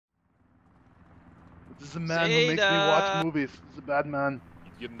This is a man who makes me watch movies. He's a bad man.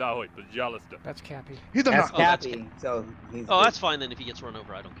 You know it, пожалуйста. That's Cappy. He's a That's knuckle. Cappy. So he's. Oh, that's fine then if he gets run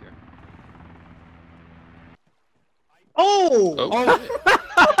over. I don't care. Oh!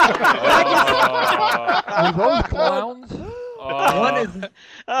 Are those clowns?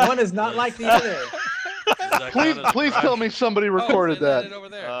 One is not like the other. Please tell me somebody recorded that.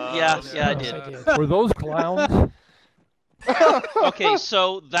 Yeah, I did. Were those clowns? Okay,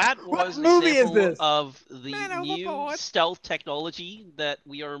 so that was an movie is example this? of the new stealth technology that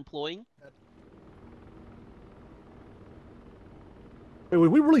we are employing. Wait,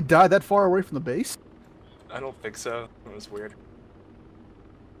 would we really die that far away from the base? I don't think so. It was weird.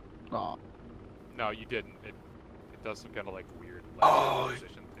 Aw. No, you didn't. It does some kind of like weird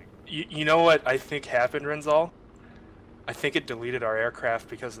position thing. You know what I think happened, Renzal? I think it deleted our aircraft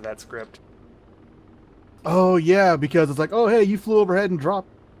because of that script. Oh yeah, because it's like, oh hey, you flew overhead and dropped.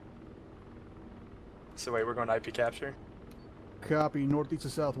 So wait, we're going IP capture? Copy, northeast to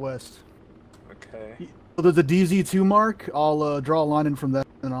southwest. Okay. So there's a DZ2 mark. I'll draw a line in from that,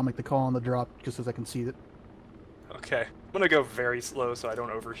 and I'll make the call on the drop just as I can see it. Okay. I'm gonna go very slow so I don't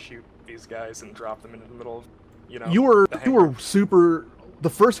overshoot these guys and drop them into the middle of, you know. You were super.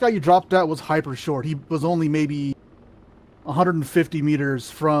 The first guy you dropped out was hyper short. He was only maybe 150 meters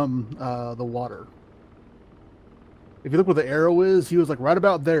from the water. If you look where the arrow is, he was like right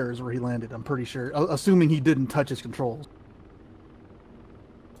about there is where he landed. I'm pretty sure, assuming he didn't touch his controls.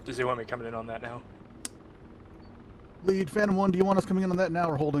 Does he want me coming in on that now? Lead Phantom 1, do you want us coming in on that now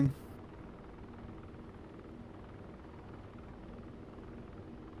or holding?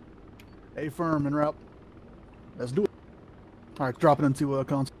 A firm en route. Let's do it. All right, dropping into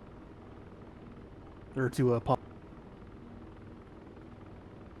console. Or to pop.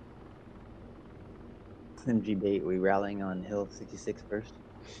 MG bait, we rallying on Hill 66 first?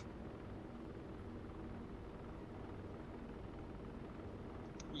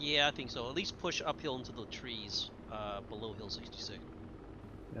 Yeah, I think so. At least push uphill into the trees below Hill 66.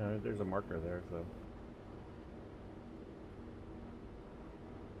 Yeah, there's a marker there, so.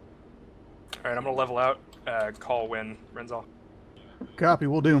 Alright, I'm gonna level out. Call when, Renzal. Copy,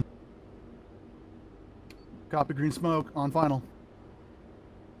 we'll do. Copy, green smoke, on final.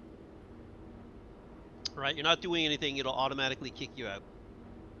 Right, you're not doing anything, it'll automatically kick you out.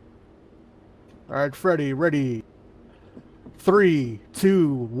 Alright, Freddy, ready. 3,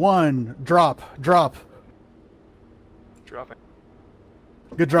 2, 1, drop. Dropping.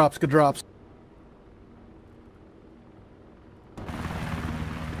 Good drops, good drops.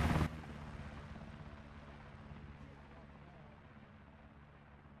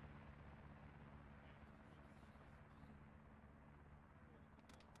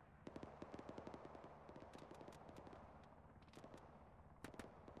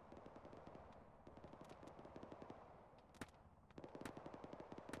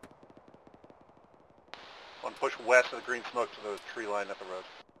 One push west of the green smoke to the tree line up the road.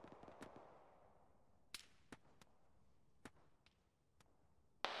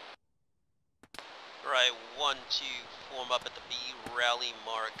 Right, 1, 2, form up at the B rally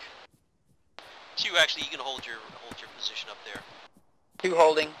mark. 2, actually, you can hold your position up there. 2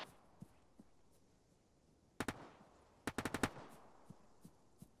 holding.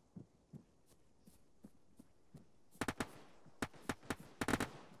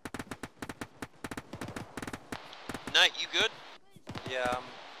 Knight, you good? Yeah, I'm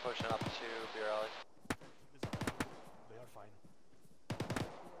pushing up to B rally. They are fine.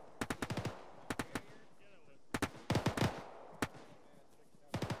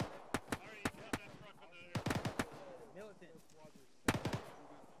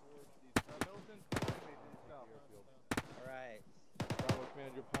 Alright. Bravo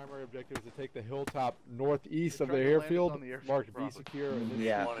Command, your primary objective is to take the hilltop northeast of the airfield, marked B secure, and then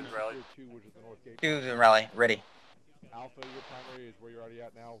Yeah. One is rally. 2, which is the north gate. 2's in rally, ready. Alpha, your primary is where you're already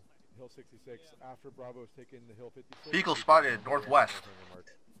at now, Hill 66. After Bravo's taken the Hill 56. Vehicle spotted northwest.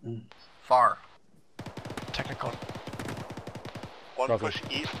 Far. Technical. One Bravo. push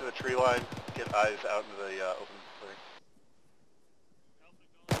east to the tree line. Get eyes out into the open clearing.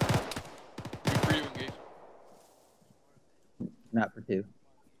 Not for 2.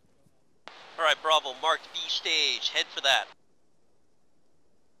 Alright, Bravo, marked B stage, head for that.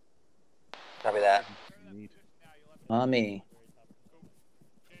 Copy that. On me.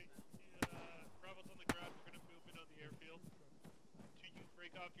 Bravo's on the ground, we're gonna move in on the airfield. 2, you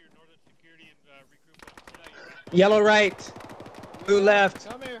break off your northern security and regroup on Yellow right. Blue left.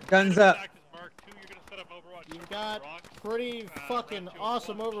 Come here. Guns up. Mark 2, you're gonna set up Overwatch. You got pretty fucking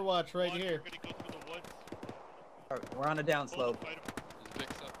awesome Overwatch right here. We're gonna go through the woods. We're on a downslope.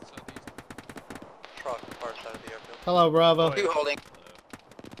 truck far side of the airfield. Hello, Bravo. Two holding.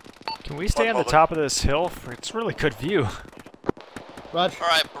 Can we stay on the top of this hill? It's really good view. Roger.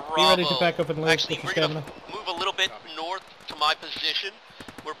 Alright, Bravo. Be ready to back up and leave. Actually, Get your we're gonna stamina. move a little bit north to my position.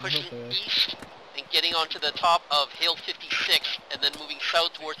 We're pushing Okay. east and getting onto the top of Hill 56, and then moving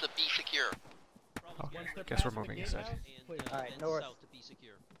south towards the B secure. Okay, I guess we're moving east. Alright, north.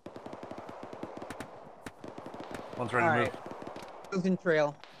 One's ready to move. Two's in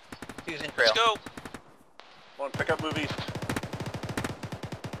trail. Two's in trail. Let's go. One pickup, move east.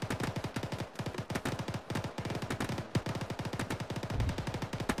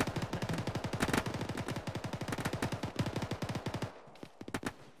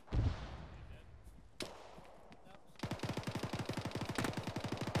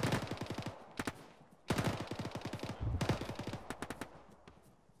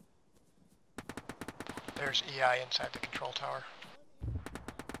 There's EI inside the control tower.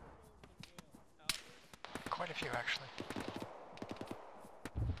 Quite a few, actually.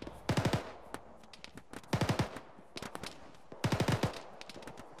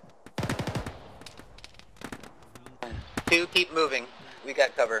 Two, keep moving. We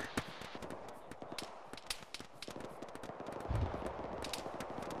got cover.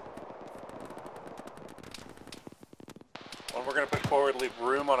 One, we're going to push forward, leave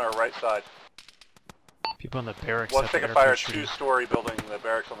room on our right side. People in the barracks. One, at the take a fire, airfield shooting. two-story building, the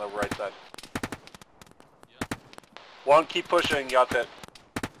barracks on the right side. One, keep pushing, got that.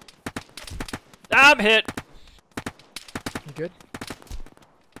 I'm hit! You good?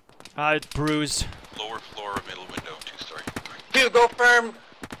 It's bruised. Lower floor, middle window, two-story. Two, go firm.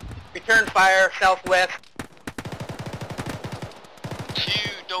 Return fire, southwest.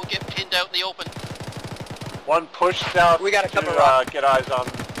 Two, don't get pinned out in the open. One, push south. We got a couple to get eyes on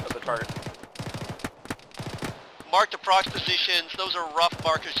the target. Mark the prox positions. Those are rough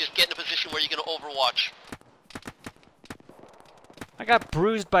markers. Just get in a position where you're going to overwatch. I got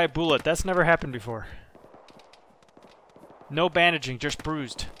bruised by a bullet. That's never happened before. No bandaging, just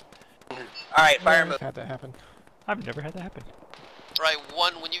bruised. Alright, fire move. I've had that happen. I've never had that happen. Right,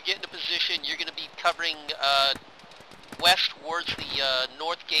 one, when you get into position, you're going to be covering west towards the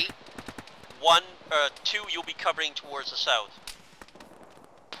north gate. One, two, you'll be covering towards the south.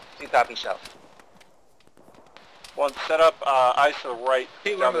 Two copy south. One, set up eyes to the right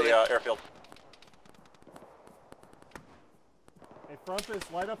down the airfield. Hey, Frontis,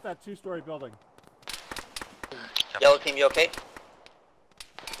 light up that two-story building. Yellow team, you okay?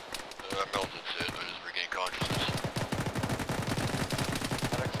 I melted, Sid. I just regained consciousness.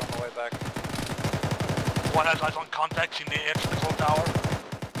 Medic's on the way back. One has eyes on contacts in the air control tower.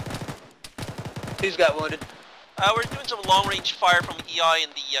 Who's got wounded? We're doing some long-range fire from EI in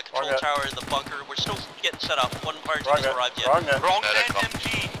the control tower in the bunker. We're still getting set up. One fire team hasn't arrived yet. Wrong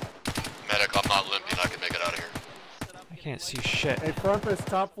MG. Medic, I'm not limping. I can make it out of here. I can't see shit. Hey, Frontis,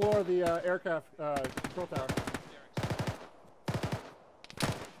 top floor of the aircraft control tower.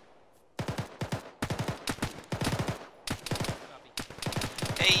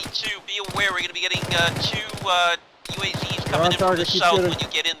 Hey, two, be aware we're going to be getting two UAZs coming in from the south when you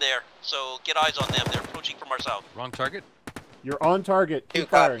get in there. So get eyes on them. They're approaching from our south. Wrong target? You're on target. Two Keep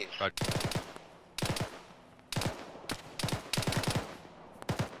firing. copies.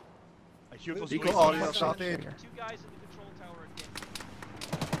 Eco audio south end. Two guys in the control tower again.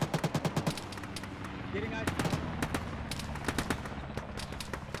 Getting eyes.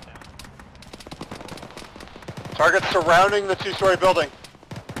 Target surrounding the two-story building.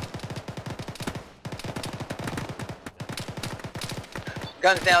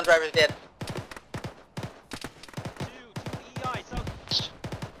 Guns down, driver's dead. Two EI, southeast.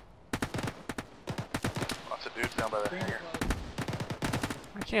 Lots of dudes down by the hangar.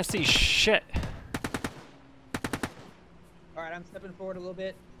 I can't see shit. Alright, I'm stepping forward a little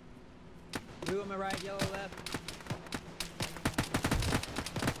bit. Blue on my right, yellow left.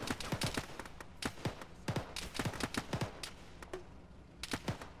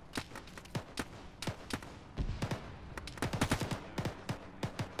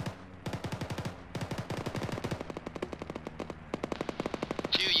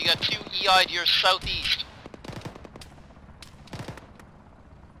 Two, you got two EI to your southeast.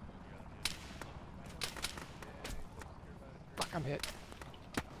 Fuck, I'm hit.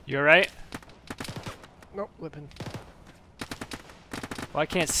 You alright? Nope, limping. Well, I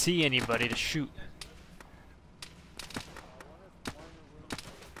can't see anybody to shoot.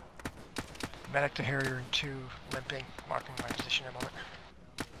 Medic to Harrier and 2 limping, marking my position in a moment.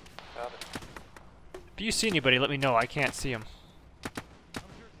 Got it. If you see anybody, let me know. I can't see them.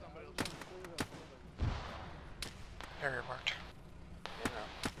 Harrier marked.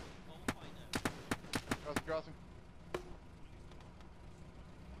 crossing.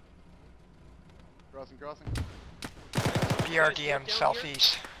 Crossing. BRDM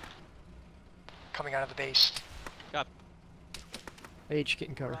southeast. Coming out of the base. Copy. H, get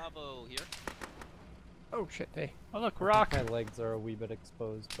in cover. Bravo here. Oh shit, hey. Oh look, rock! My legs are a wee bit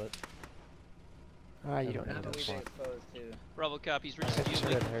exposed, but... You don't need those. Bravo copies. We're just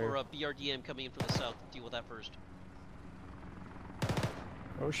looking for a BRDM coming in from the south. Deal with that first.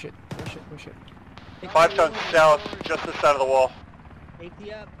 Oh shit. 5 tons south, just this side of the wall. AT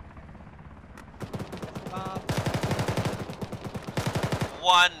up.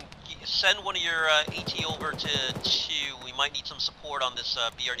 One, send one of your AT over to 2. We might need some support on this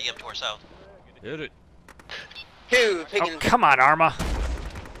BRDM to our south. Hit it. 2, taking... Oh, come on, Arma!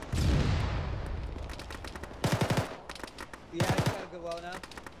 Yeah, it's gotta go well enough.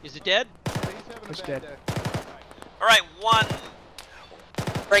 Is it dead? It's dead. Alright, 1.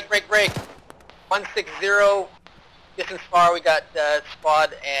 Break. 160. Distance far, we got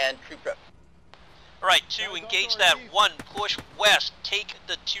squad and troop rep. Alright, 2, engage that. 1, push west. Take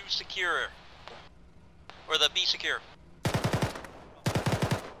the 2 secure. Or the B secure.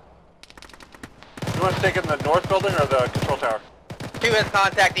 You want to take it in the north building or the control tower? 2 has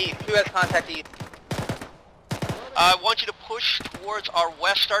contact east. I want you to push towards our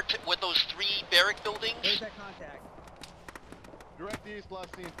west start with those 3 barrack buildings. Where's that contact? Direct east,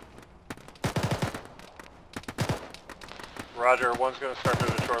 last scene. Roger, 1's going to start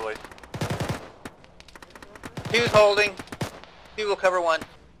moving shortly. 2's holding. 2 will cover 1.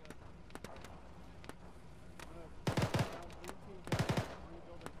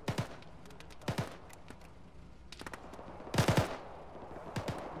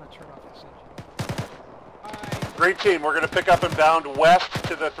 Great team, we're going to pick up and bound west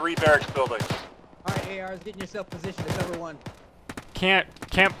to the 3 barracks buildings. Alright, ARs, getting yourself positioned to cover 1. Can't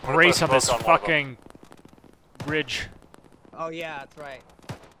brace on this fucking bridge. Oh yeah, that's right.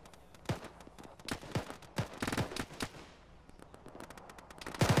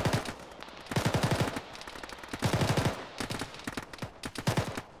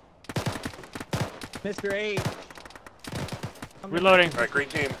 Mr. H. Reloading. Alright, great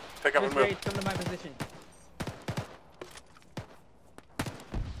team. Pick up and Mr. move. H, come to my position.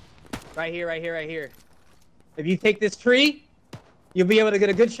 Right here. If you take this tree, you'll be able to get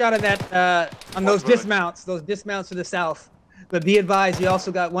a good shot on that, on those dismounts to the south. But be advised, you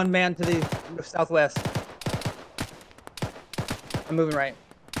also got 1 man to the southwest. I'm moving right.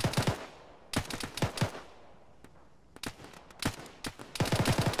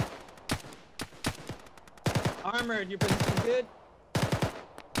 Armored, your position good?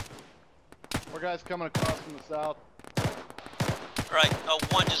 More guys coming across from the south. Alright,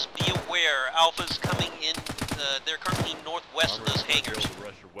 1, just be aware. Alpha's coming in, they're currently northwest of those hangars.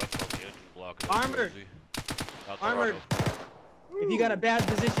 Armored! Armored! If you got a bad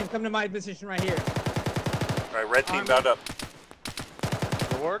position, come to my position right here. Alright, red team bound up.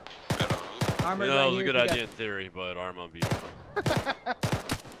 It'll work? Armored You know, right it was a here, good idea in theory, but Arma beat him.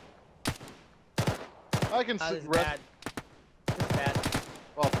 I can This see is bad. This is bad.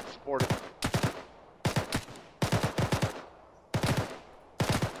 Well, support it.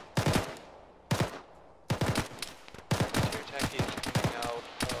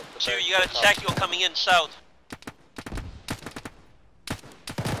 So you got a tactical coming in south.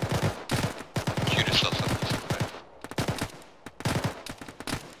 Shoot yourself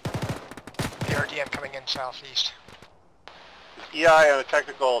BRDM coming in southeast. EI on a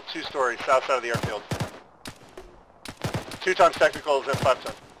technical 2-story south side of the airfield. 2 times technicals and 5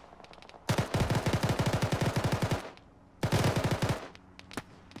 tons.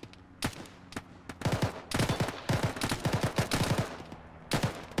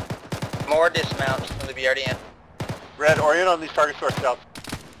 More dismounts from the BRDM. Red, orient on these targets to our south.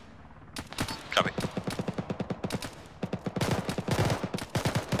 Copy.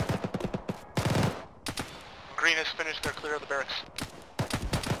 Green is finished, they're clear of the barracks.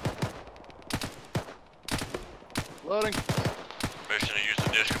 Loading. Permission to use the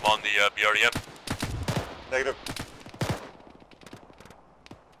disc on the BRDM. Negative.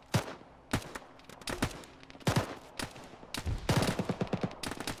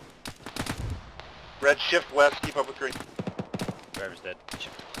 Red, shift west, keep up with green. Driver's dead.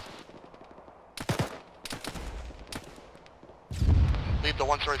 Leave the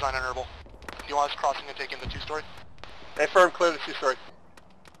 1-story line honorable. Do you want us crossing and taking the 2-story? Hey, firm, clear the 2-story.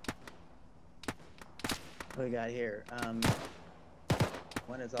 What do we got here?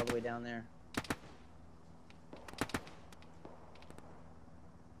 One is all the way down there.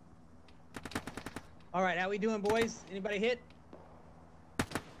 All right, how we doing, boys? Anybody hit?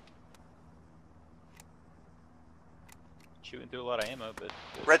 shooting through a lot of ammo, but...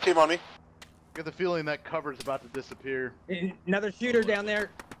 Red team on me. I get the feeling that cover's about to disappear. Another shooter down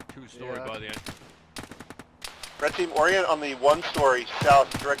there. Two-story by the end. Red team, orient on the 1-story south,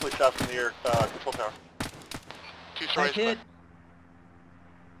 directly south from the air control tower. 2 stories. Nice hit.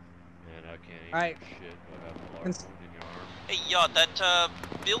 Man, I can't even Alright. shit. What happened to wound in your arm? Hey, yeah, that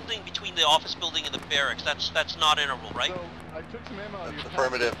building between the office building and the barracks, that's not integral, right? So, I took some ammo out of your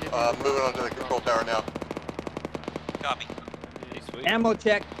Affirmative. Moving on to the control tower now. Copy. Hey, sweet. Ammo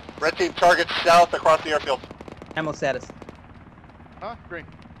check. Red team, target south across the airfield. Ammo status. Huh? Green.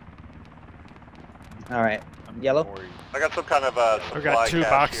 All right. Yellow. I got some kind of We got 2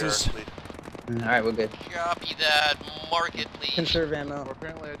 boxes. All right, we're good. Copy that. Mark it, please. Conserve ammo. Or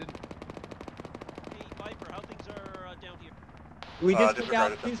apparently I didn't. Hey, Viper, how things are down here? We just took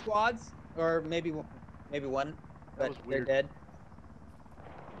disregarded out 2 squads, or maybe one, That but was they're weird. dead.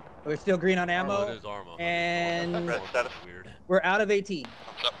 We're still green on ammo, Oh, it is Arma. and Red status. Weird. we're out of 18.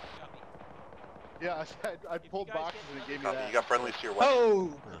 Yeah, I pulled boxes and it gave me Copy. that. You got friendlies to your west.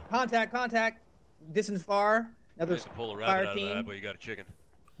 Oh! Contact! Distant far. Another You can pull a fire rabbit out of team. that, but you got a chicken.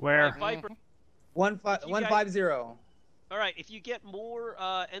 Where? Viper. 150. Alright, if you get more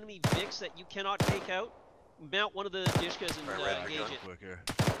enemy Vics that you cannot take out, mount one of the Dishkas and engage it. Quick here.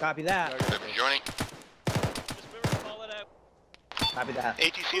 Copy that. Joining. Just remember to call it out. Copy that.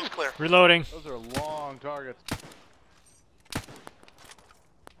 ATC is clear. Reloading. Those are long targets.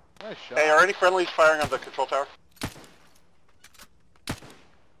 Nice shot. Hey, are any friendlies firing on the control tower?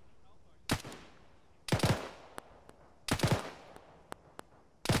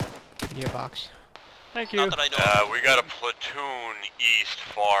 Gearbox. Thank you. Not that I know of. We got a platoon east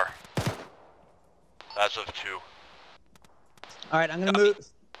far. That's of 2. All right, I'm gonna move.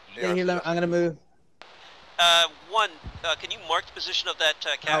 Stay here. I'm gonna move. One, can you mark the position of that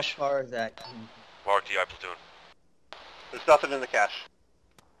cache? How far is that? Mark the I platoon. There's nothing in the cache.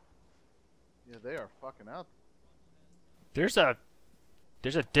 Yeah, they are fucking out. There's a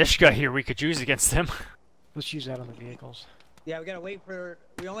Dishka here we could use against them. Let's use that on the vehicles. Yeah, we gotta wait for.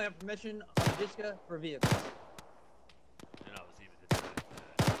 We only have permission on Disca for vehicles. And I was even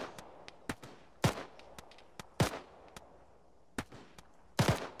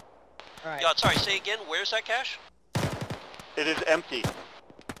All right. Yeah, sorry, say again, where's that cache? It is empty.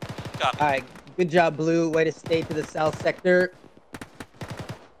 Copy. All right. Good job, Blue. Way to stay to the south sector.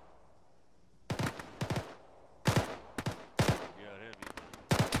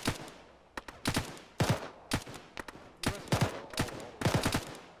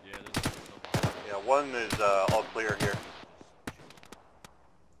 Yeah, one is all clear here.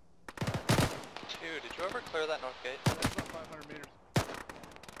 2, did you ever clear that north gate? That's about 500 meters.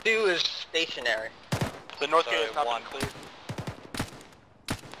 2 is stationary. The north Sorry, gate is not 1. been cleared.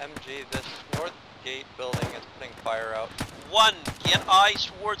 MG, this north gate building is putting fire out. 1, get eyes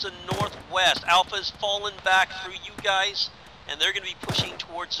towards the northwest. Alpha's fallen back through you guys, and they're going to be pushing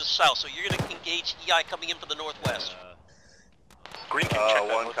towards the south. So you're going to engage EI coming in from the northwest. Green can check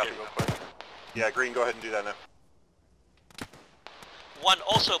that one copy real quick. Yeah, Green, go ahead and do that now. 1,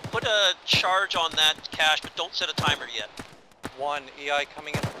 also put a charge on that cache, but don't set a timer yet. 1, EI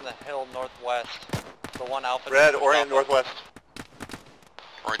coming in from the hill northwest. The 1 Alpha. Red, orient northwest.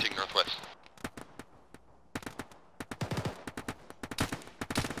 Orienting northwest.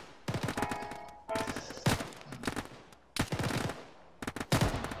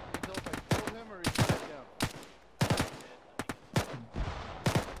 Until if I kill him or he's back down.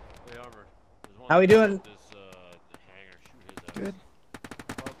 Hey, Armor. There's one How we doing? This, hangar. Shoot his ass. Good.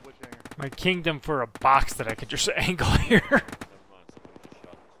 Which hanger? My kingdom for a box that I could just angle here. Never mind, somebody just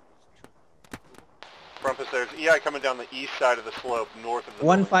shot this. Rumpus, there's EI coming down the east side of the slope, north of the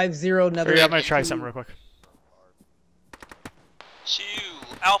 150. Another. I'm gonna try something real quick. 2,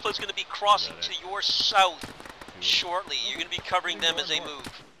 Alpha's going to be crossing to your south shortly. You're going to be covering them as they move.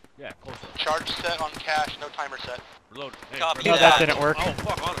 Yeah, close up. Charge set on cache, no timer set. Reload. Hey, Copy No, that didn't work. Oh,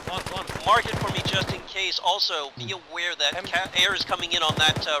 fuck, on it. Mark it for me just in case. Also, be aware that air is coming in on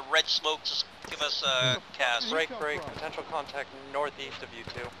that red smoke to give us cast. Break, potential contact northeast of you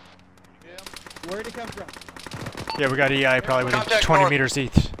 2. Where'd it come from? Yeah, we got EI probably within Contact 20 north. meters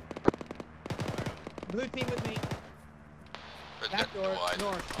east. Blue team with me. Back door,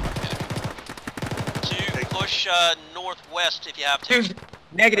 north. 2, push northwest if you have to. 2,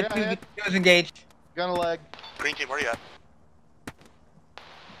 negative. Yeah, 2 is engaged. Gun a leg. Green team, where are you at?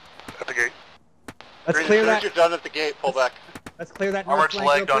 At the gate. Let's Green, clear as soon as that. you're done at the gate, pull back. Let's clear that north Armored's flank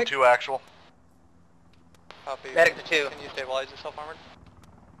real legged on quick. 2 actual. Copy. Medic to 2. Can you stabilize yourself, Armored?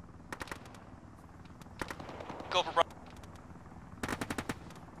 Go for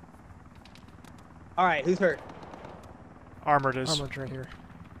All right, who's hurt? Armored is. Armored right here.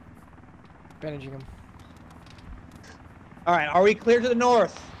 Bandaging him. All right, are we clear to the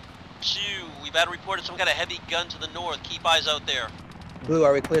north? 2, we've had reported some kind of heavy gun to the north. Keep eyes out there. Blue,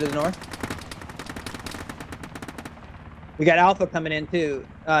 are we clear to the north? We got Alpha coming in too.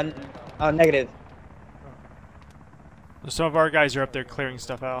 Negative. Some of our guys are up there clearing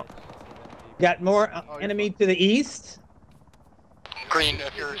stuff out. Got more enemy to the east. Green,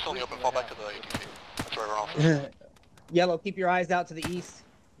 if you're still in the open, fall back to the ATC. That's where everyone else is. Yellow, keep your eyes out to the east.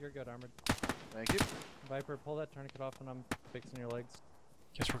 You're good, Armored. Thank you. Viper, pull that tourniquet off and I'm fixing your legs.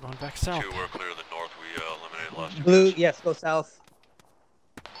 Guess we're going back south. 2, we're clear to the north. We eliminated last 2 Blue, guys. yes, go south.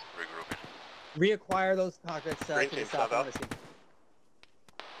 Regrouping. Reacquire those pockets Green to the team, south. south out. Honestly.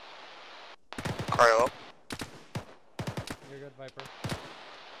 Cryo up. You're good, Viper.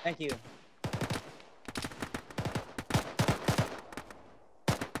 Thank you.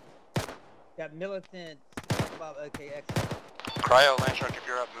 Got militant. Okay, excellent. Cryo, land shark, if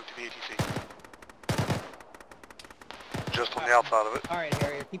you're up, move to the ATC. Just on the outside of it. All right,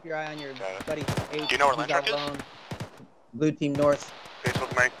 Harrier, keep your eye on your buddy. Do you know where land shark is? Blue team north. Face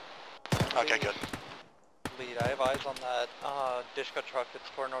with me. Okay, good. Lead, I have eyes on that Dishka truck. It's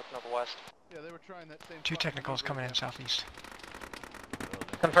for northwest. Yeah, they were trying that same. 2 technicals coming in southeast.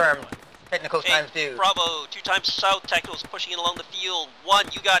 Confirmed. Technicals Hey, times 2. Bravo, 2 times south, technicals pushing in along the field. 1,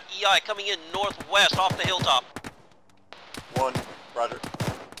 you got EI coming in northwest off the hilltop. 1, roger.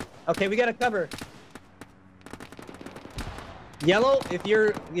 Okay, we got to cover. Yellow, if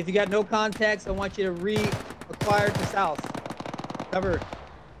you got no contacts, I want you to reacquire to south. Cover.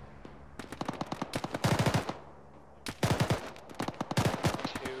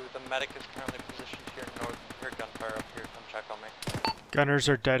 The medic is currently positioned here north. Here, gunfire up here. Come check on me. Gunners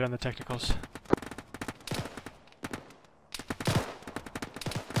are dead on the technicals.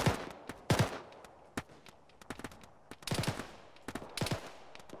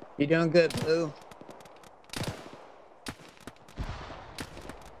 You're doing good, Blue.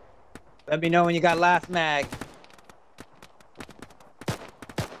 Let me know when you got last mag.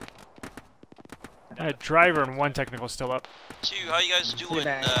 Driver and 1 technical still up. 2, how you guys doing?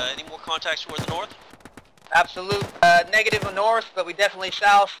 Any more contacts toward the north? Absolute negative on north, but we definitely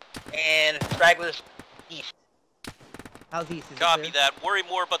south and stragglers east. How's east? Is Copy that. Worry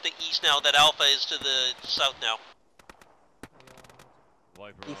more about the east now that Alpha is to the south now.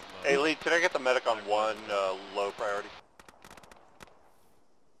 Hey, Lee, can I get the medic on 1 low priority?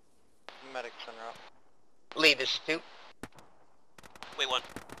 Medic center up. Lee, this is 2. Wait, 1.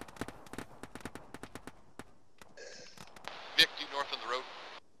 Vic, due north on the road.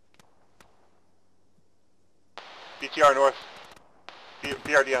 BTR north.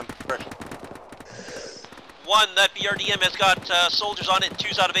 BRDM, correction. 1, that BRDM has got soldiers on it and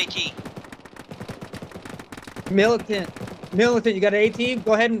 2's out of AT. Militant, you got an AT?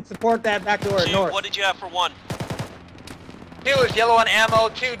 Go ahead and support that back door 2, north. what did you have for 1? 2 is yellow on ammo.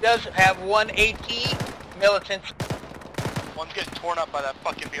 2 does have 1 AT. Militant. 1's getting torn up by that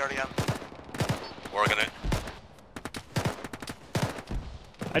fucking BRDM. Working it.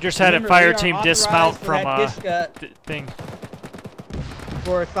 I just had a fire team dismount from thing.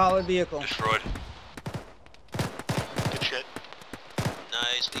 For a solid vehicle. Destroyed. Good shit.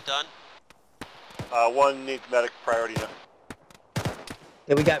 Nicely done. 1 needs medic priority now.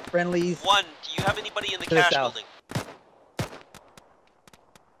 Yeah, we got friendlies. 1, do you have anybody in the To the cash south. building?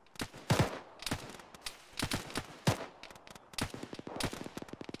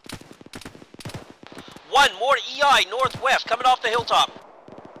 1, more EI northwest coming off the hilltop.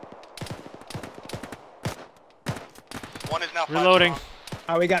 1 is now Reloading.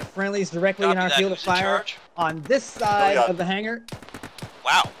 We got friendlies directly Copy in our that. field of Who's in fire charge? on this side of the hangar.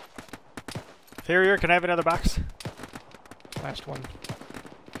 Wow. Farrier, can I have another box? Last one.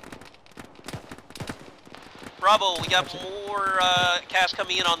 Bravo, we got more cast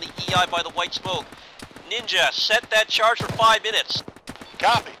coming in on the EI by the white smoke. Ninja, set that charge for 5 minutes.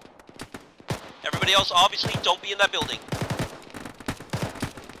 Copy. Everybody else, obviously, don't be in that building.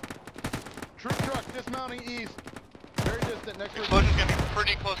 Troop truck dismounting east. Very distant next to Explosion's gonna be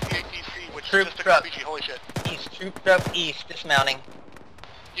pretty close to the ATC, which Troop is just a truck. RPG. Holy shit. East, troop truck east, dismounting.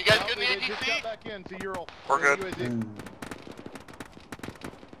 You guys good in the They just got ATC? back in to Ural. We're good. UAZ.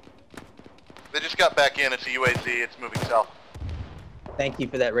 They just got back in. It's a UAZ. It's moving south. Thank you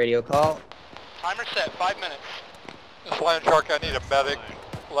for that radio call. Timer set. 5 minutes. This Lion Shark, I need a medic.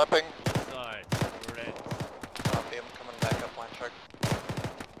 Lepping. Copy, I'm coming back up, line shark.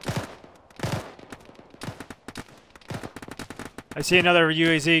 I see another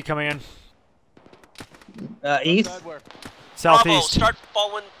UAZ coming in. East? Southeast. Bravo, start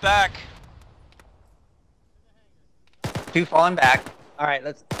falling back. Two falling back. All right,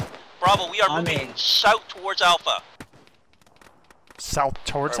 let's. Bravo, we are On moving me. south towards Alpha. South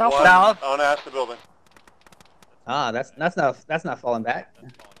towards All right, Alpha? one, I want to ask the building. Ah, that's not falling back.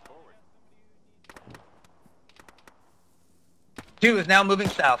 Two is now moving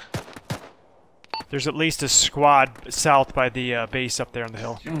south. There's at least a squad south by the base up there on the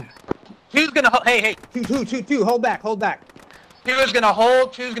hill. Two's gonna hey, two, hold back. Two is gonna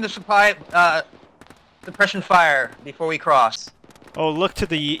hold. Two's gonna supply suppression fire before we cross. Oh, look to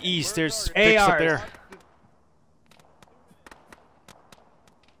the east. There's Vicks up there.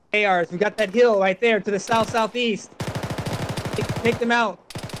 ARs, we got that hill right there to the southeast. Take them out.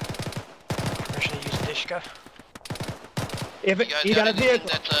 Permission to use Dishka. If you got a vehicle.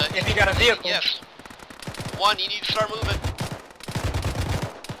 If you got a vehicle. Yes. One, you need to start moving.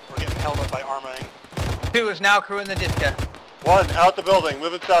 We're getting held up by Arma. Two is now crewing the Dishka. One, out the building,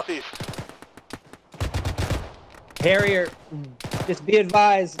 moving southeast. Harrier, just be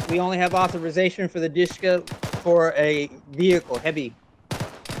advised, we only have authorization for the Dishka for a vehicle, heavy.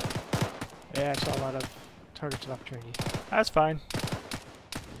 Yeah, I saw a lot of targets of opportunity. That's fine.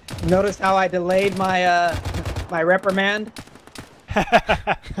 Notice how I delayed my my reprimand?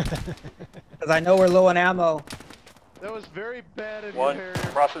 Because I know we're low on ammo. That was very bad of you, One, Harrier.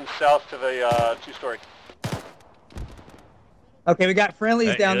 crossing south to the two-story. Okay, we got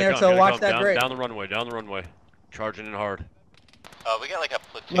friendlies down there, so watch that bridge. Down the runway. Charging in hard. We got like a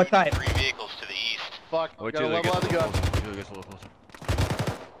platoon What type? 3 vehicles to the east. Fuck, Wait gotta till they level out the gun. get a little closer.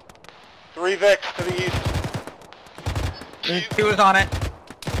 3 Vicks to the east. Two is on it.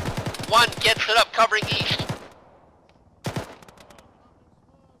 One, get set up covering east.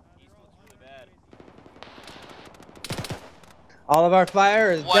 All of our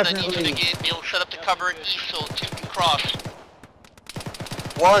fire is One, I need you definitely... to be able to set up to cover east so 2 can cross.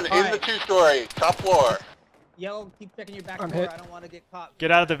 One, All in right. the two-story, top floor. Yellow, keep checking your back I'm door. hit. I don't want to get caught.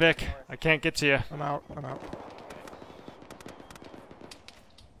 Get out of the Vic. I can't get to you. I'm out.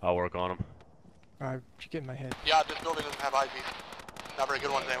 I'll work on him. You're getting my head. Yeah, this building doesn't have IVs. Not very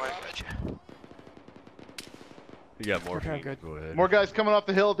good ones anyway. You got more. Okay, good. Go ahead. More guys coming off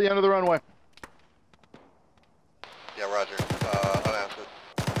the hill at the end of the runway. Yeah, roger. Unanswered.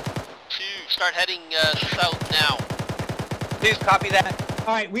 2, start heading south now. Please copy that.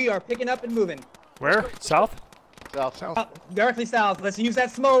 All right, we are picking up and moving. Where? South? South. Directly south. Let's use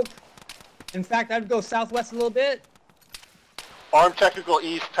that smoke. In fact, I'd go southwest a little bit. Armed technical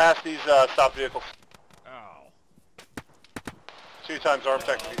east past these stop vehicles. Ow. 2 times armed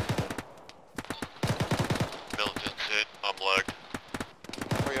technical east. Militant's hit. I'm lagged.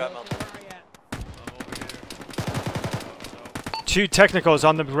 Where you at, Milton? I'm over here. 2 technicals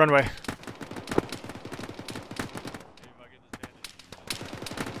on the runway.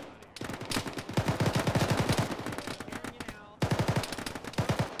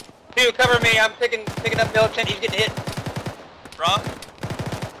 Two, cover me. I'm picking up militant. He's getting hit. Rob?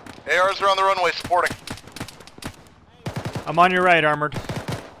 ARs are on the runway supporting. I'm on your right, Armored.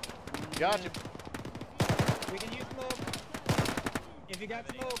 Gotcha. We can use smoke. If you got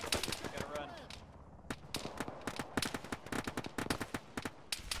smoke. Gotta run.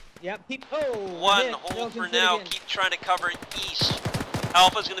 Yep, keep. Oh! One, hit. hold Milton's for hit now. again. Keep trying to cover east.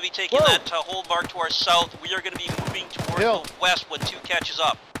 Alpha's going to be taking Whoa. that hold mark to our south. We are going to be moving towards Hill. the west when 2 catches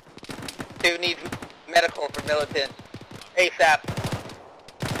up. 2 needs medical for militant. ASAP.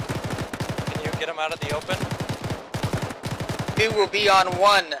 Can you get him out of the open? 2 will be on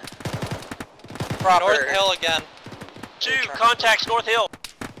 1. Proper. North Hill again. 2, contacts North Hill.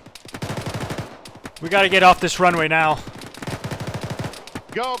 We gotta get off this runway now.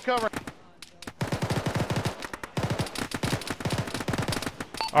 Go, cover.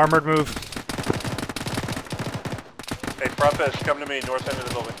 Armored move. Hey, front fish, come to me, north end of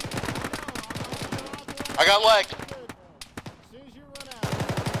the building. I got legged.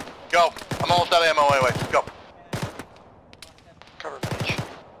 Go. I'm almost out of ammo anyway. Go. Cover finish.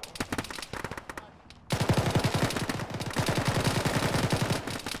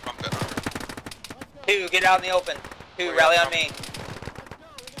 I'm good. 2, get out in the open. 2, rally on me.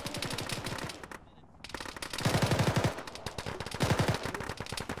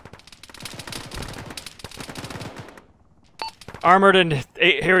 Armored and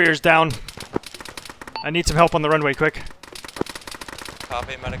 8 Harriers down. I need some help on the runway, quick.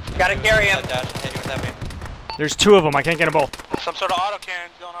 Copy, medic. Gotta carry him. Dash and hit you with heavy. There's 2 of them. I can't get them both. Some sort of auto cannon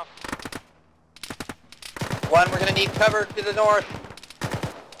going off. 1, we're gonna need cover to the north.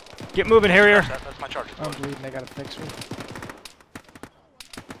 Get moving, Harrier. That's my charge. I'm bleeding. I gotta fix me.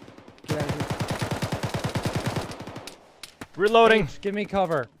 Get out of here. Reloading. H, give me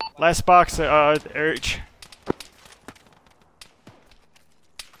cover. Last box, H.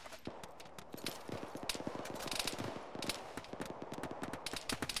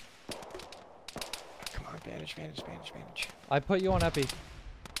 I put you on Epi.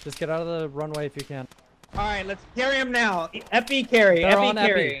 Just get out of the runway if you can. All right, let's carry him now. Epi carry. They're Epi on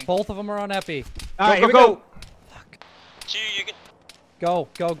carry. Epi. Both of them are on Epi. All right, here we go. Two, you can. Go.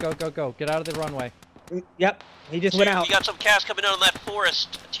 Get out of the runway. Yep. He just Two, went out. you got some cast coming out on that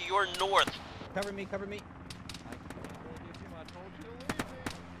forest to your north. Cover me. Cover me.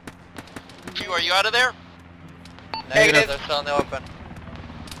 Two, are you out of there? Negative. They're still in the open.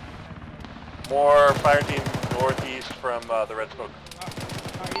 More fire team northeast from the red smoke.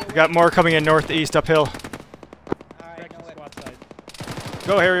 We got more coming in northeast uphill.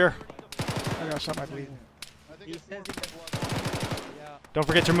 Go, Harrier. I gotta stop my bleeding. Don't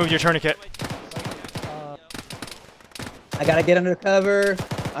forget to remove your tourniquet. I gotta get under cover.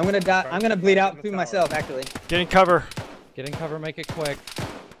 I'm gonna die. I'm gonna bleed out through myself, actually. Get in cover. Get in cover. Make it quick.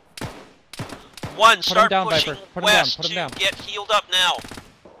 One, start down, pushing Viper. Put him west down. Put him down. to get healed up now.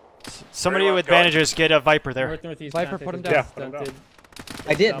 Somebody with bandages, get a Viper there. Northeast. Viper, put him down. Yeah. Stunted.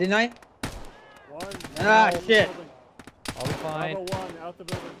 I did, didn't I? Ah, shit. I'll be fine. Bravo 1, out the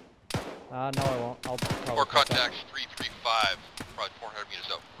building. No, I won't. I'll probably More pass out. contacts, 335, probably 400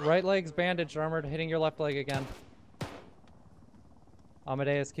 meters up. Right leg's bandaged, armored, hitting your left leg again.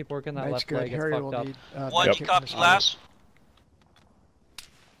 Amadeus, keep working that That's left good. leg. It's Harry fucked will up. need, One, you copy last.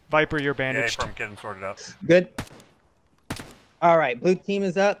 Viper, you're Yeah, bandaged. from getting sorted out. Good. All right, blue team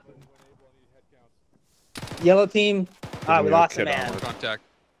is up. Yellow team. Ah, we lost a man. Contact.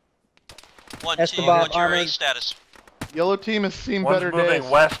 One, two, Escobar, what's your armored. status? Yellow team has seen One's better moving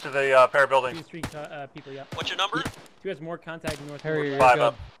days. west to the pair of buildings. People, yeah. What's your number? Two has more contact in north. Harry, you're 5 good.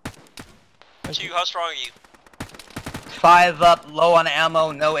 up. Two, how strong are you? 5 up, low on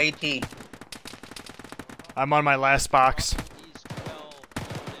ammo, no AT. I'm on my last box.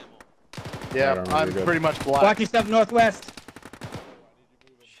 Yeah, I'm pretty much black. Watch yourself northwest.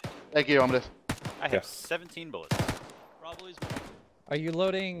 Thank you, Amadeus. I have 17 bullets. Are you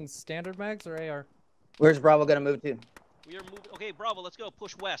loading standard mags or AR? Where's Bravo gonna move to? We are moving. Okay, Bravo, let's go.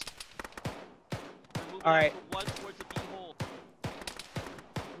 Push west. We're moving All right. One towards the B hole.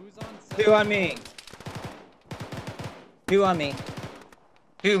 Who's on? 2 on me. 2 on me.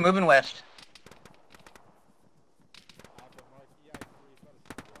 2 moving west.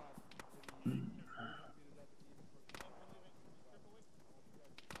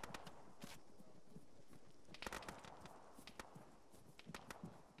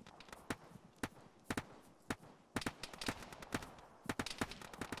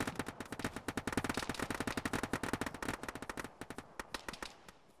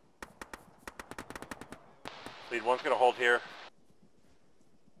 Lead one's gonna hold here.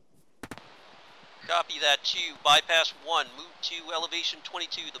 Copy that, two. Bypass one. Move to elevation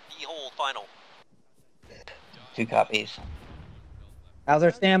 22, the B hole final. 2 copies. How's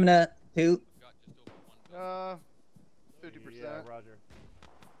our stamina? 2. 50%. Yeah, Roger.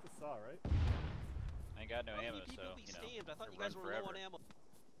 It's a saw, right? I ain't got no ammo, so, you know. I thought you guys were low on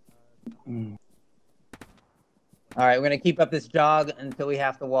ammo. All right, we're gonna keep up this jog until we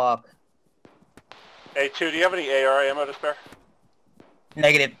have to walk. Hey, 2, do you have any AR ammo to spare?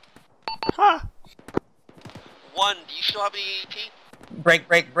 Negative. One, do you still have any AT? Break,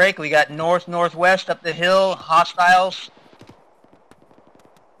 break, break. We got north, northwest up the hill. Hostiles.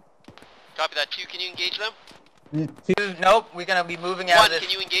 Copy that, two. Can you engage them? 2, nope. We're gonna be moving out One, of this.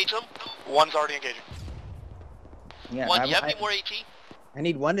 can you engage them? One's already engaging. Yeah, One, do you have any more AT? I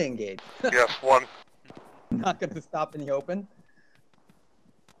need 1 to engage. Yes, 1. Not gonna stop in the open.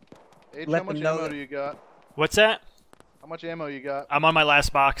 H, Let how much them know ammo that- do you got? What's that? How much ammo you got? I'm on my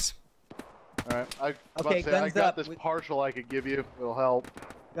last box. Alright, I Okay, I guns got up. this partial I could give you. It'll help.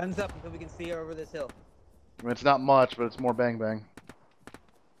 Guns up until we can see her over this hill. I mean, it's not much, but it's more bang bang.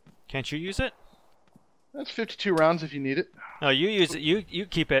 Can't you use it? That's 52 rounds if you need it. No, you use it. You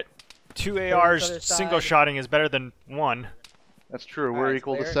keep it. 2 other ARs side. single shotting is better than 1. That's true. All We're right,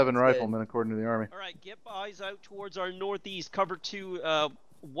 equal to Slayer, 7 that's good. riflemen according to the Army. All right, get eyes out towards our northeast. Cover two,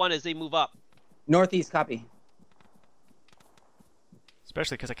 one as they move up. Northeast, copy.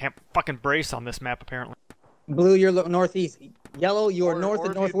 Especially because I can't fucking brace on this map, apparently. Blue, you're northeast. Yellow, you're north or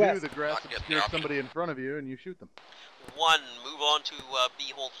and if northwest. You do, the grass obscures somebody in front of you and you shoot them. One, move on to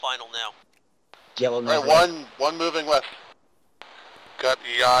B hole final now. Yellow, Alright, northwest. one moving west. Got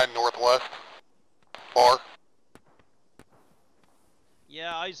EI northwest. Far.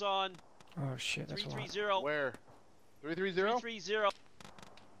 Yeah, eyes on. Oh shit, that's a lot. 330. Where? 330? 330.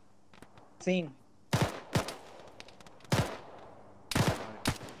 Seen.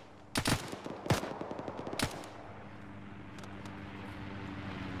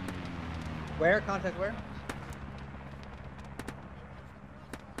 Where? Contact where?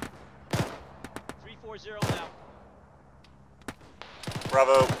 340 now.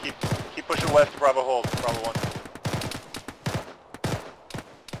 Bravo, keep pushing west. Bravo hold. Bravo 1.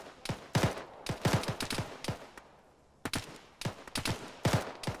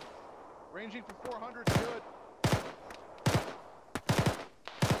 Ranging for 400, good.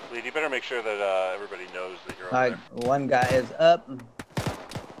 Lead, you better make sure that everybody knows that you're over Alright, there. one guy is up.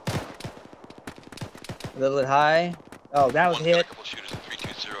 A little bit high. Oh, that was hit. A couple shooters at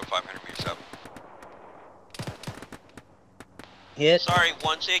 320, 500 meters up. Hit. Sorry,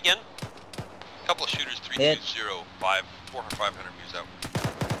 one, say again. A couple of shooters, 320, 500 meters out.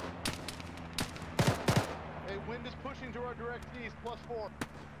 Hey, wind is pushing to our direct east, +4.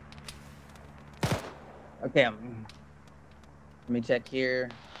 Okay, let me check here.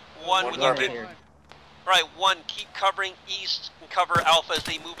 One, One we guard need hit. to... Right, one, keep covering east and cover Alpha as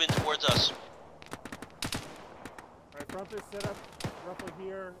they move in towards us. Alright, front is set up roughly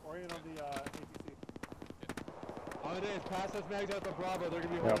here, orient on the ATC. On it is, pass those mags out to Bravo, they're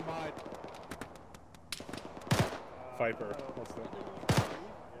gonna be holding mine. Viper, what's that?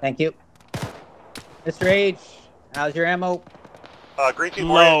 Thank you. Mr. H, how's your ammo? Green team,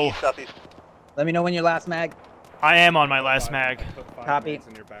 Low. orient east, southeast. Let me know when your last mag. I am on my last mag. Put 5 Copy. mags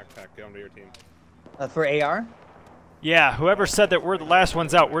in your backpack, get them to your team. For AR? Yeah, whoever said that we're the last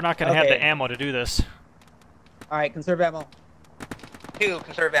ones out, we're not going to have Okay. the ammo to do this. Alright, conserve ammo. 2,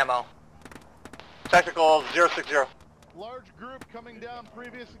 conserve ammo. Tactical 060. Large group coming down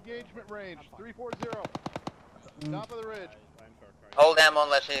previous engagement range, 340. Top of the ridge. Hold ammo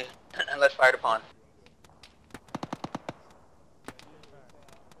unless fired upon.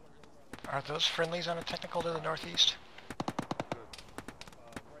 Are those friendlies on a technical to the northeast?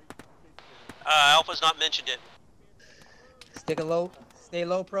 Alpha's not mentioned it. Stay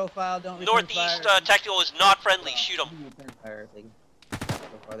low profile, don't return Northeast fire. tactical is not friendly, shoot them. Return fire,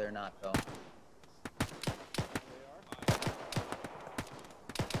 so far they're not though.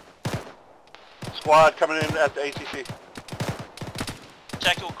 Squad coming in at the ATC.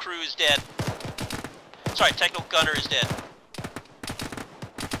 Technical crew is dead. Sorry, technical gunner is dead.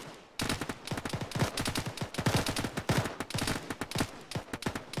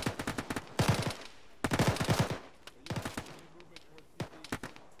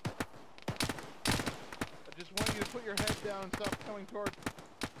 I just want you to put your head down and stop coming towards.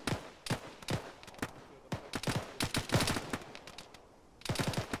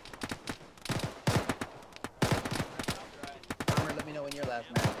 Armor, let me know when your last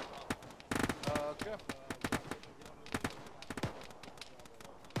mag. Okay.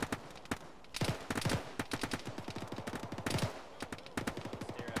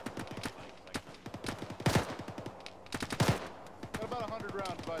 Got about 100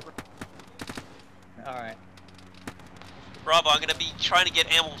 rounds, Viper. Alright. Bravo, I'm going to be trying to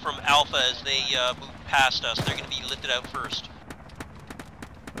get ammo from Alpha as they move past us. They're going to be lifted out first.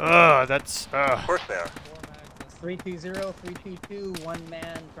 That's... Of course they are. 320, 322, one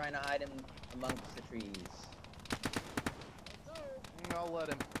man trying to hide him amongst the trees. I'll let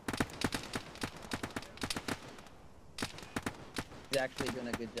him. He's actually doing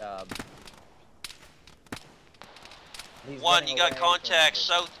a good job. He's One, running you got away contact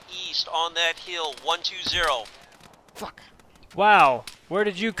from southeast on that hill, 120. Fuck. Wow, where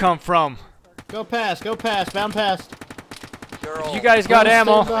did you come from? Go past, bound past. You guys got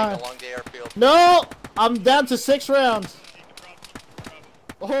ammo. Along the airfield. No! I'm down to 6 rounds.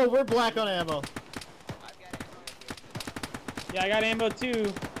 Oh, we're black on ammo. Yeah, I got ammo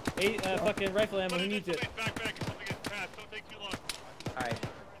too. 8 fucking rifle ammo. Who needs it? Alright.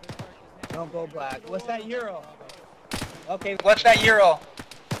 Don't go black. What's that euro? Okay. What's that euro?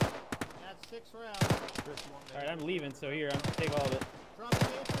 That's 6 rounds. Alright, I'm leaving, so here, I'm gonna take all of it.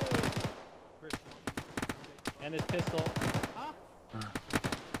 And this pistol.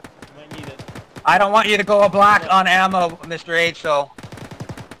 Might need it. I don't want you to go black on ammo, Mr. H, so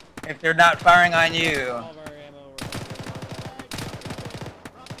if they're not firing on you.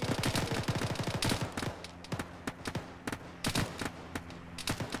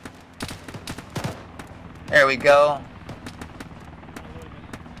 There we go.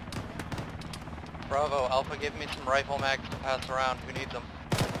 Bravo, Alpha, give me some rifle mags to pass around. Who needs them?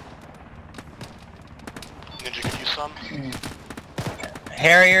 Ninja, could use some?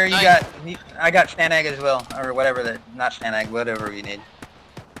 Harrier, I got Stanag as well, or whatever that, not Stanag, whatever you need.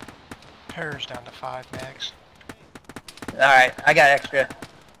 Harrier's down to 5 mags. Alright, I got extra.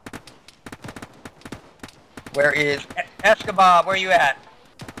 Where is Escobar? Where you at?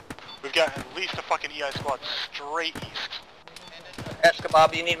 We've got at least a fucking EI squad straight east. Escobar,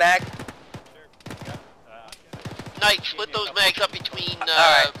 do you need mag? Knight, split those mags up between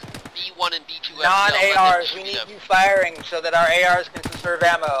B1 and B2. Non-ARs, we need you firing so that our ARs can conserve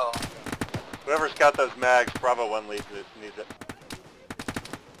ammo. Whoever's got those mags, Bravo 1 needs it.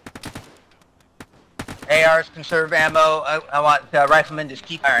 ARs conserve ammo. I want riflemen just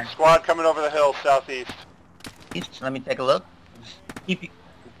keep firing. Squad coming over the hill, southeast. East, let me take a look. Keep you.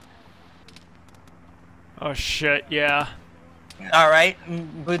 Oh shit, yeah. All right,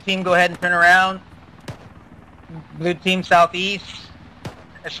 blue team, go ahead and turn around. Blue team southeast.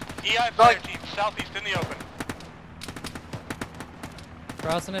 EI fire team southeast in the open.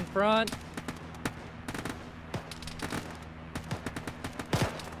 Crossing in front.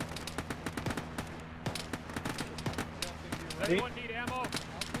 Does anyone need ammo?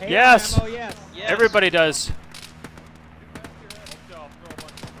 Yes. Ammo, yes. Everybody does.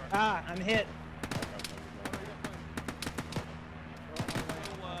 Ah, I'm hit.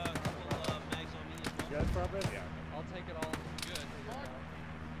 I'll take it all. Good.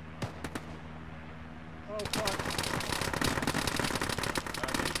 Oh, fuck.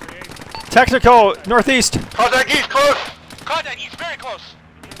 Technical, northeast. Contact east, close! Contact east, very close.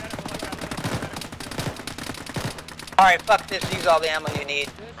 All right, fuck this. Use all the ammo you need.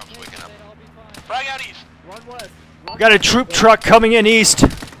 Frag out east. Run west. We got a troop truck coming in east.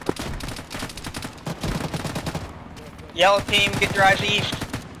 Yellow team, get your eyes east.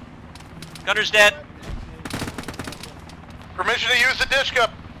 Gunner's dead. Permission to use the dish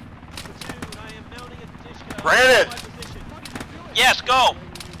cup. Granted. Yes, go.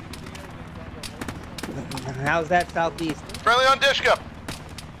 How's that southeast? Friendly on dish cup.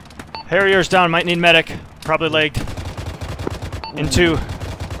 Harrier's down, might need medic. Probably legged. In 2.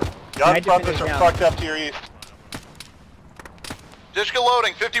 Gun bumpers are fucked up to your east. Dishka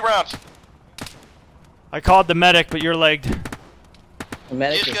loading, 50 rounds. I called the medic, but you're legged. The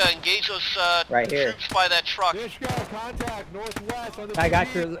medic Dishka, engage those right here. troops by that truck. Dishka, contact northwest on the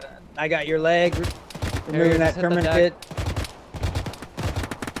I got your leg. Removing that permanent hit.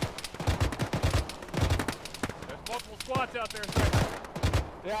 There's multiple squads out there, sir.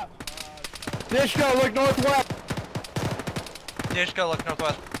 Yeah. Dishka, look northwest. Dishka, look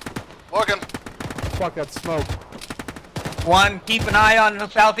northwest. Looking. Fuck that smoke. 1, keep an eye on the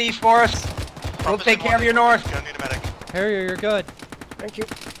southeast for us. We'll take care of your north. Gonna need a medic. Harrier, you're good. Thank you.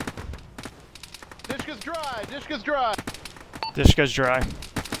 Dishka's dry. Dishka's dry. Dishka's dry.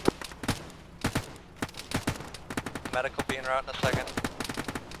 Medic will be en route in a second.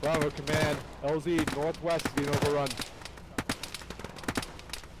 Bravo, command. LZ, northwest is being overrun.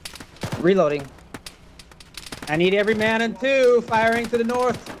 Reloading. I need every man in 2 firing to the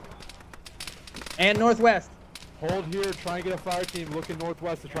north and northwest. Hold here, try and get a fire team looking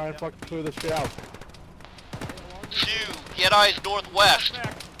northwest to try and fucking clear this shit out. 2, get eyes northwest.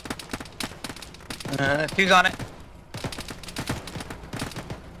 2's on it.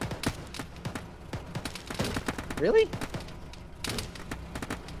 Really?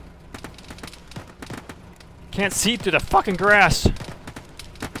 Can't see through the fucking grass.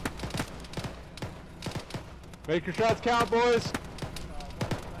 Make your shots count, boys.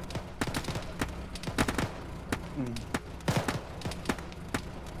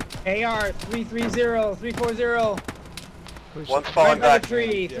 AR 330, 340. One's falling Right by back. the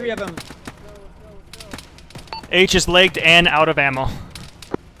tree, 3 of them. H is legged and out of ammo.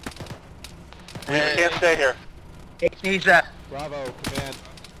 We can't stay here. H needs that. Bravo, command.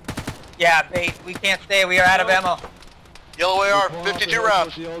 Yeah, we can't stay. We are out of ammo. Yellow AR, 52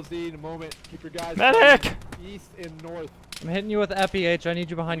 rounds. The LZ in a moment. Keep your guys Medic! east and north. I'm hitting you with Epi, H. I need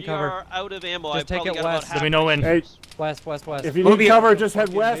you behind We cover. are out of ammo. Just I take probably it got west. about Let me know when. Hey, West, west, west. if you need cover, just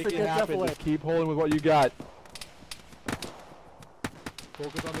head west Make and it get happen. definitely. Just keep holding with what you got.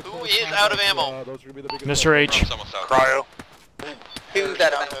 Focus on the Who close is contacts, out of ammo? Those are gonna be the biggest Mr. H. Cryo. Who's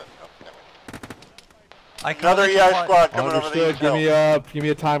out of ammo? Another EI squad coming over the Understood. east hill. Give me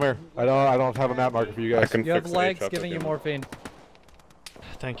a timer. I don't have a map marker for you guys. You have legs giving you morphine.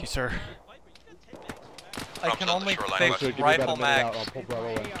 Thank you, sir. I can only shoreline fix west. Give me about a rifle minute out, mags. I'll pull Bravo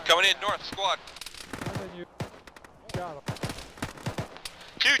in. Coming in north, squad.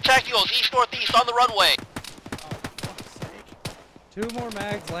 2 tacticals, east northeast on the runway. 2 more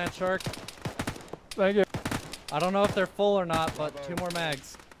mags, Land Shark. Thank you. I don't know if they're full or not, but 2 more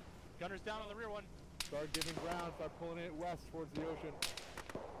mags. Gunner's down on the rear one. Start giving ground. Start pulling it west towards the ocean.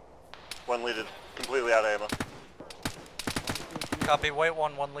 One lead is completely out of ammo. Copy, wait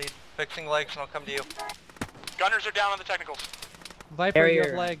one lead. Fixing legs and I'll come to you. Gunners are down on the technicals. Viper, you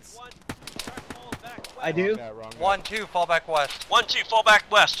have Harrier. legs. I do. 1, 2, fall back west. 1, 2, fall back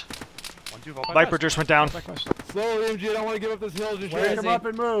west. 1, 2, fall back Viper west. just went down. Slowly, MG. I don't want to give up this hill. Just Where shake is him he? up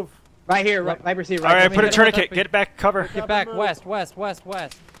and move. Right here, Viper C. Right. Alright, me put a hit him with tourniquet. that Get back, cover. Get back, west, west, west,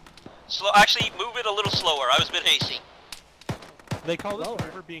 west. Actually, move it a little slower. I was a bit hasty. They call this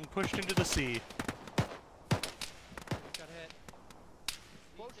river being pushed into the sea.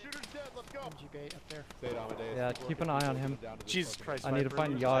 Both shooters dead, let's go. MG up there. Yeah, keep an eye on him. Jesus Christ. I need to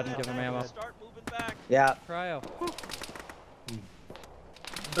find Yod and give him ammo. Start moving back. Yeah. Cryo.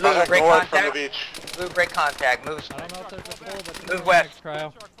 Blue, break north from the contact. beach. Blue, break contact. Move. I don't know if there's a full, but Move west.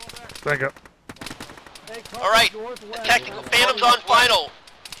 Cryo. Thank you. Alright, tactical Phantoms on final.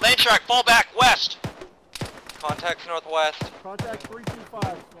 Land Shark, fall back west. Contacts northwest. Contact 325.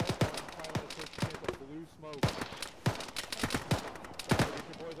 Blue smoke. Get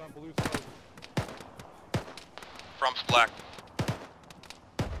your boys on blue smoke. From's black.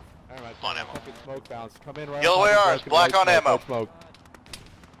 Alright, on ammo. fucking smoke bounce. Come in right Yellow on top of ARs, the black on smoke, ammo. white smoke.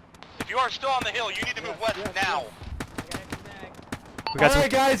 If you are still on the hill, you need to move west now.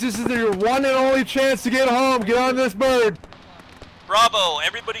 Alright guys, this is your one and only chance to get home. Get on this bird. Bravo,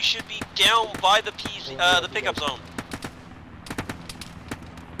 everybody should be down by the pickup zone.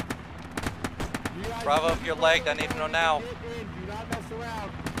 Bravo, if you're lagged, I need to know now.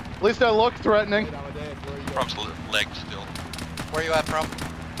 At least I look threatening. From's legged still. Where you at, from?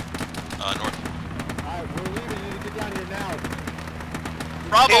 North. Alright, we're leaving. You need to get down here now.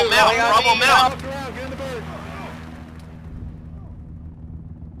 Bravo, mount, Bravo, mount. Look around, get in the bird.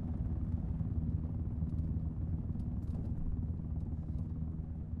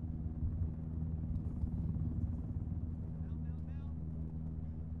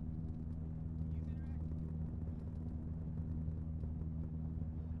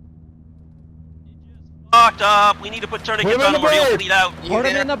 Locked up. We need to put tourniquets on him or he'll bleed out. Put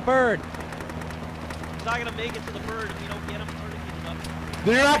him in the bird. He's not gonna make it to the bird if we don't get him tourniqueted up.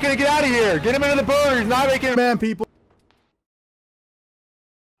 Then you're not gonna get out of here. Get him into the bird. He's not making a man, people.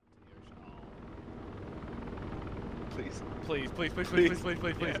 Please, please, please, please, please, please,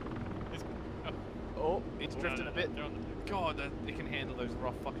 please, please. Oh, it's drifting a bit. God, it can handle those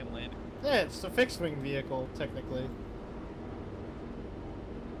rough fucking landings. Yeah, it's a fixed-wing vehicle, technically.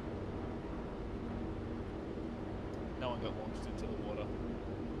 No one got launched into the water.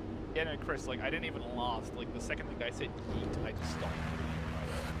 Yeah, no, Chris, like, I didn't even last. Like, the second the guy said yeet, I just stopped.